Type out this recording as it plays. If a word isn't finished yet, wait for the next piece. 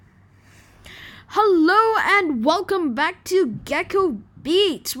Hello and welcome back to Gecko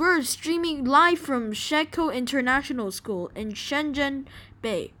Beats. We're streaming live from Sheko International School in Shenzhen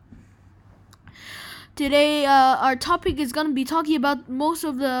Bay. Today, our topic is going to be talking about most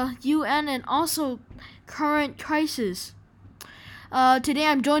of the UN and also current crisis. Today,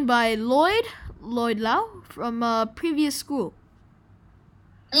 I'm joined by Lloyd Lau from previous school.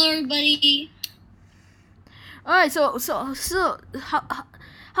 Hello, everybody. All right, so how's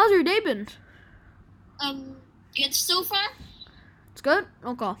your day been? Good so far? It's good.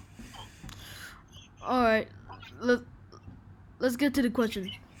 Okay. All right, let's get to the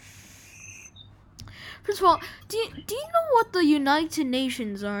question. First of all, do you know what the United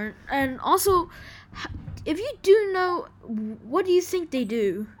Nations are? And also, if you do know, what do you think they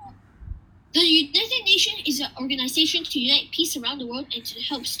do? The United Nations is an organization to unite peace around the world and to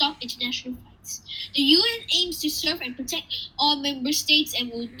help stop international fights. The UN aims to serve and protect all member states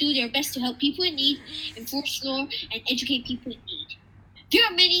and will do their best to help people in need, enforce law, and educate people in need. There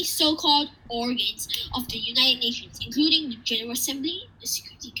are many so-called organs of the United Nations, including the General Assembly, the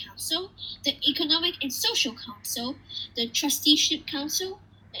Security Council, the Economic and Social Council, the Trusteeship Council,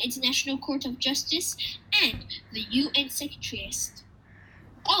 the International Court of Justice, and the UN Secretariat.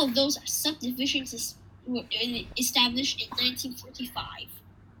 All of those are subdivisions were established in 1945.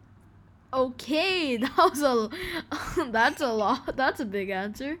 Okay, that's a lot. That's a big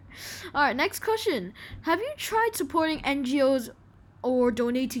answer. All right, next question. Have you tried supporting NGOs or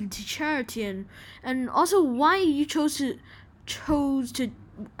donating to charity, and also why you chose to,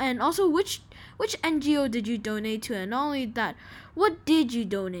 and also which NGO did you donate to, and not only that, what did you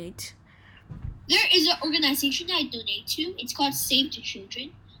donate? There is an organization that I donate to. It's called Save the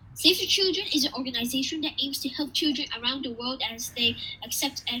Children. Save the Children is an organization that aims to help children around the world as they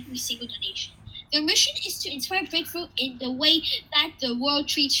accept every single donation. Their mission is to inspire breakthrough in the way that the world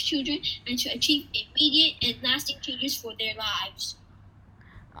treats children and to achieve immediate and lasting changes for their lives.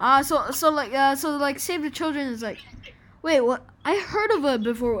 So like Save the Children is like, wait, what? I heard of it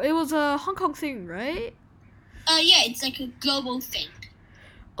before. It was a Hong Kong thing, right? Yeah, it's like a global thing.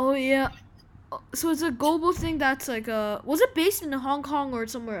 Oh yeah. So it's a global thing that's like was it based in Hong Kong or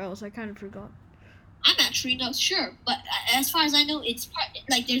somewhere else? I kind of forgot. I'm actually not sure, but as far as I know, it's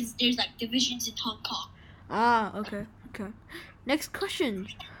like there's like divisions in Hong Kong. Okay. Next question.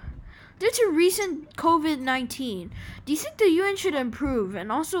 Due to recent COVID-19, do you think the UN should improve? And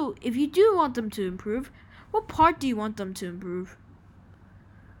also, if you do want them to improve, what part do you want them to improve?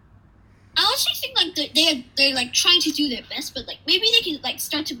 I also think like they're like trying to do their best, but like maybe they can like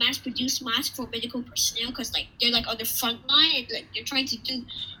start to mass produce masks for medical personnel because like they're like on the front line and like they're trying to do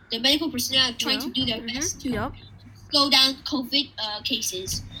the medical personnel are trying to do their best to slow down COVID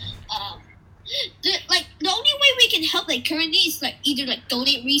cases. Um, the only way we can help like currently is like either like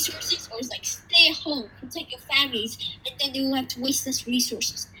donate resources or is like stay at home, protect your families, and then they will have to waste less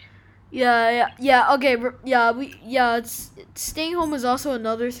resources. Yeah. Okay, it's staying home is also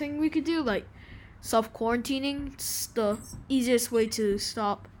another thing we could do, like self quarantining. It's the easiest way to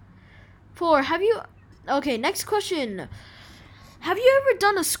stop. Okay, next question. Have you ever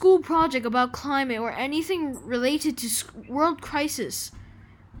done a school project about climate or anything related to world crisis?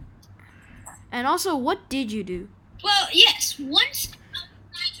 And also, what did you do? Well, yes. Once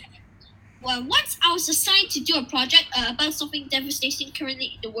I was assigned to do a project about something devastating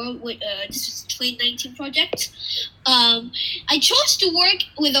currently in the world. With this was 2019 project. I chose to work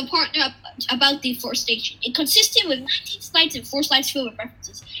with a partner about deforestation. It consisted with 19 slides and 4 slides filled with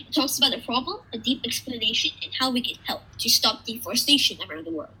references. It talks about the problem, a deep explanation, and how we can help to stop deforestation around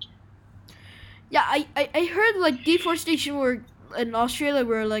the world. Yeah, I heard like deforestation were in Australia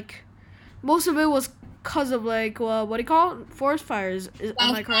where like most of it was cause of like what do you call it? Forest fires.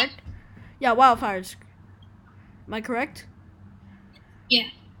 Am I correct? Yeah, wildfires. Am I correct? Yeah.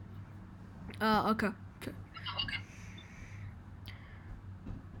 Okay.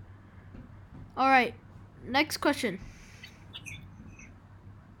 All right. Next question.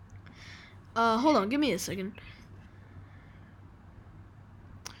 Hold on. Give me a second.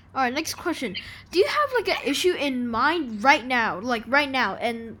 All right. Next question. Do you have like an issue in mind right now? Like right now,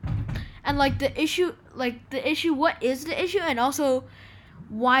 and like the issue. What is the issue, and also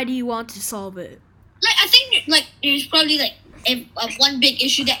why do you want to solve it? Like I think like there's probably like one big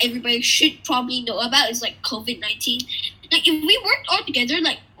issue that everybody should probably know about is like COVID-19. Like if we worked all together,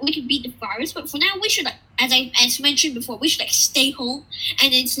 like we could beat the virus. But for now, we should like as mentioned before, we should like stay home,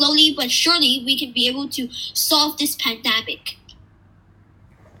 and then slowly but surely we can be able to solve this pandemic.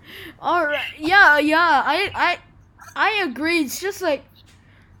 All right. Yeah. I agree. It's just like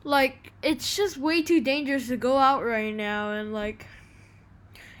it's just way too dangerous to go out right now, and like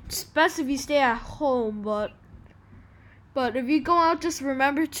it's best if you stay at home, but if you go out, just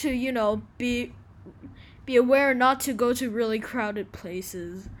remember to be aware not to go to really crowded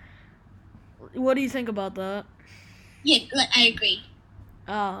places. What do you think about that? Yeah, like I agree.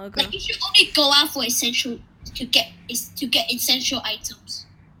 Ah, okay. Like you should only go out for essential to get essential items.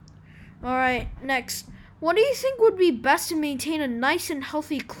 All right, next. What do you think would be best to maintain a nice and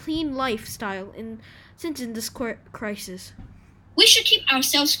healthy, clean lifestyle in this crisis? We should keep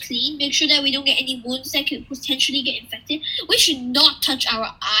ourselves clean, make sure that we don't get any wounds that could potentially get infected. We should not touch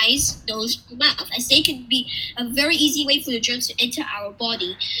our eyes, nose, or mouth, as they can be a very easy way for the germs to enter our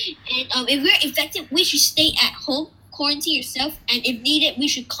body. And if we're infected, we should stay at home, quarantine yourself, and if needed, we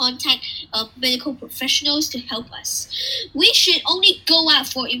should contact medical professionals to help us. We should only go out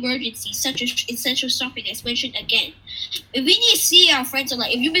for emergencies, such as essential shopping, as mentioned again. If we need to see our friends, or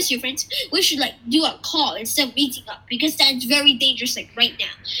like if you miss your friends, we should like do a call instead of meeting up, because that's very dangerous like right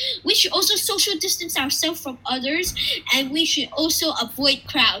now. We should also social distance ourselves from others, and we should also avoid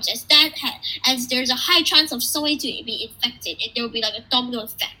crowds, as there's a high chance of someone to be infected, and there will be like a domino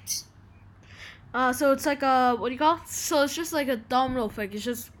effect. So it's like a what do you call it? So it's just like a domino effect. You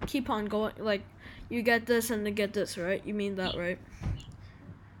just keep on going. Like you get this and then get this, right? You mean that, right?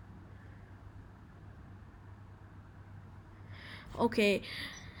 Okay.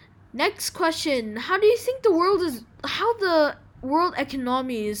 Next question. How do you think how the world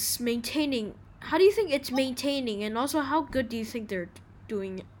economy is maintaining? How do you think it's maintaining, and also how good do you think they're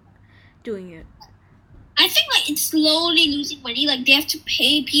doing doing it? I think like it's slowly losing money. Like they have to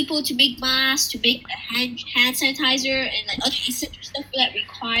pay people to make masks, to make hand sanitizer, and like other essential stuff that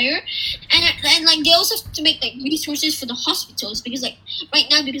require. And like they also have to make like resources for the hospitals, because like right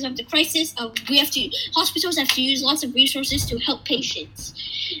now, because of the crisis, hospitals have to use lots of resources to help patients,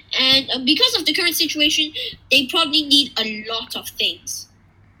 and because of the current situation, they probably need a lot of things.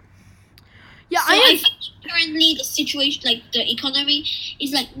 Yeah, So I think currently the situation, like the economy,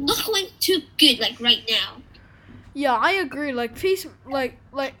 is like not going too good. Like right now. Yeah, I agree. Like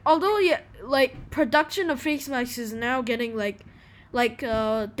although like production of face masks is now getting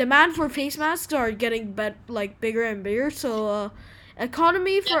demand for face masks are getting bigger and bigger. So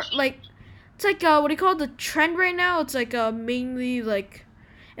economy for like it's like what do you call it? The trend right now? It's like mainly like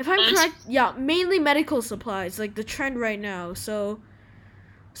if I'm correct, yeah, mainly medical supplies like the trend right now. So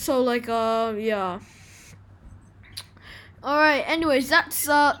like yeah. All right. Anyways, that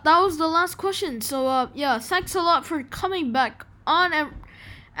was the last question. So yeah, thanks a lot for coming back on,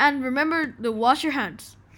 and remember to wash your hands.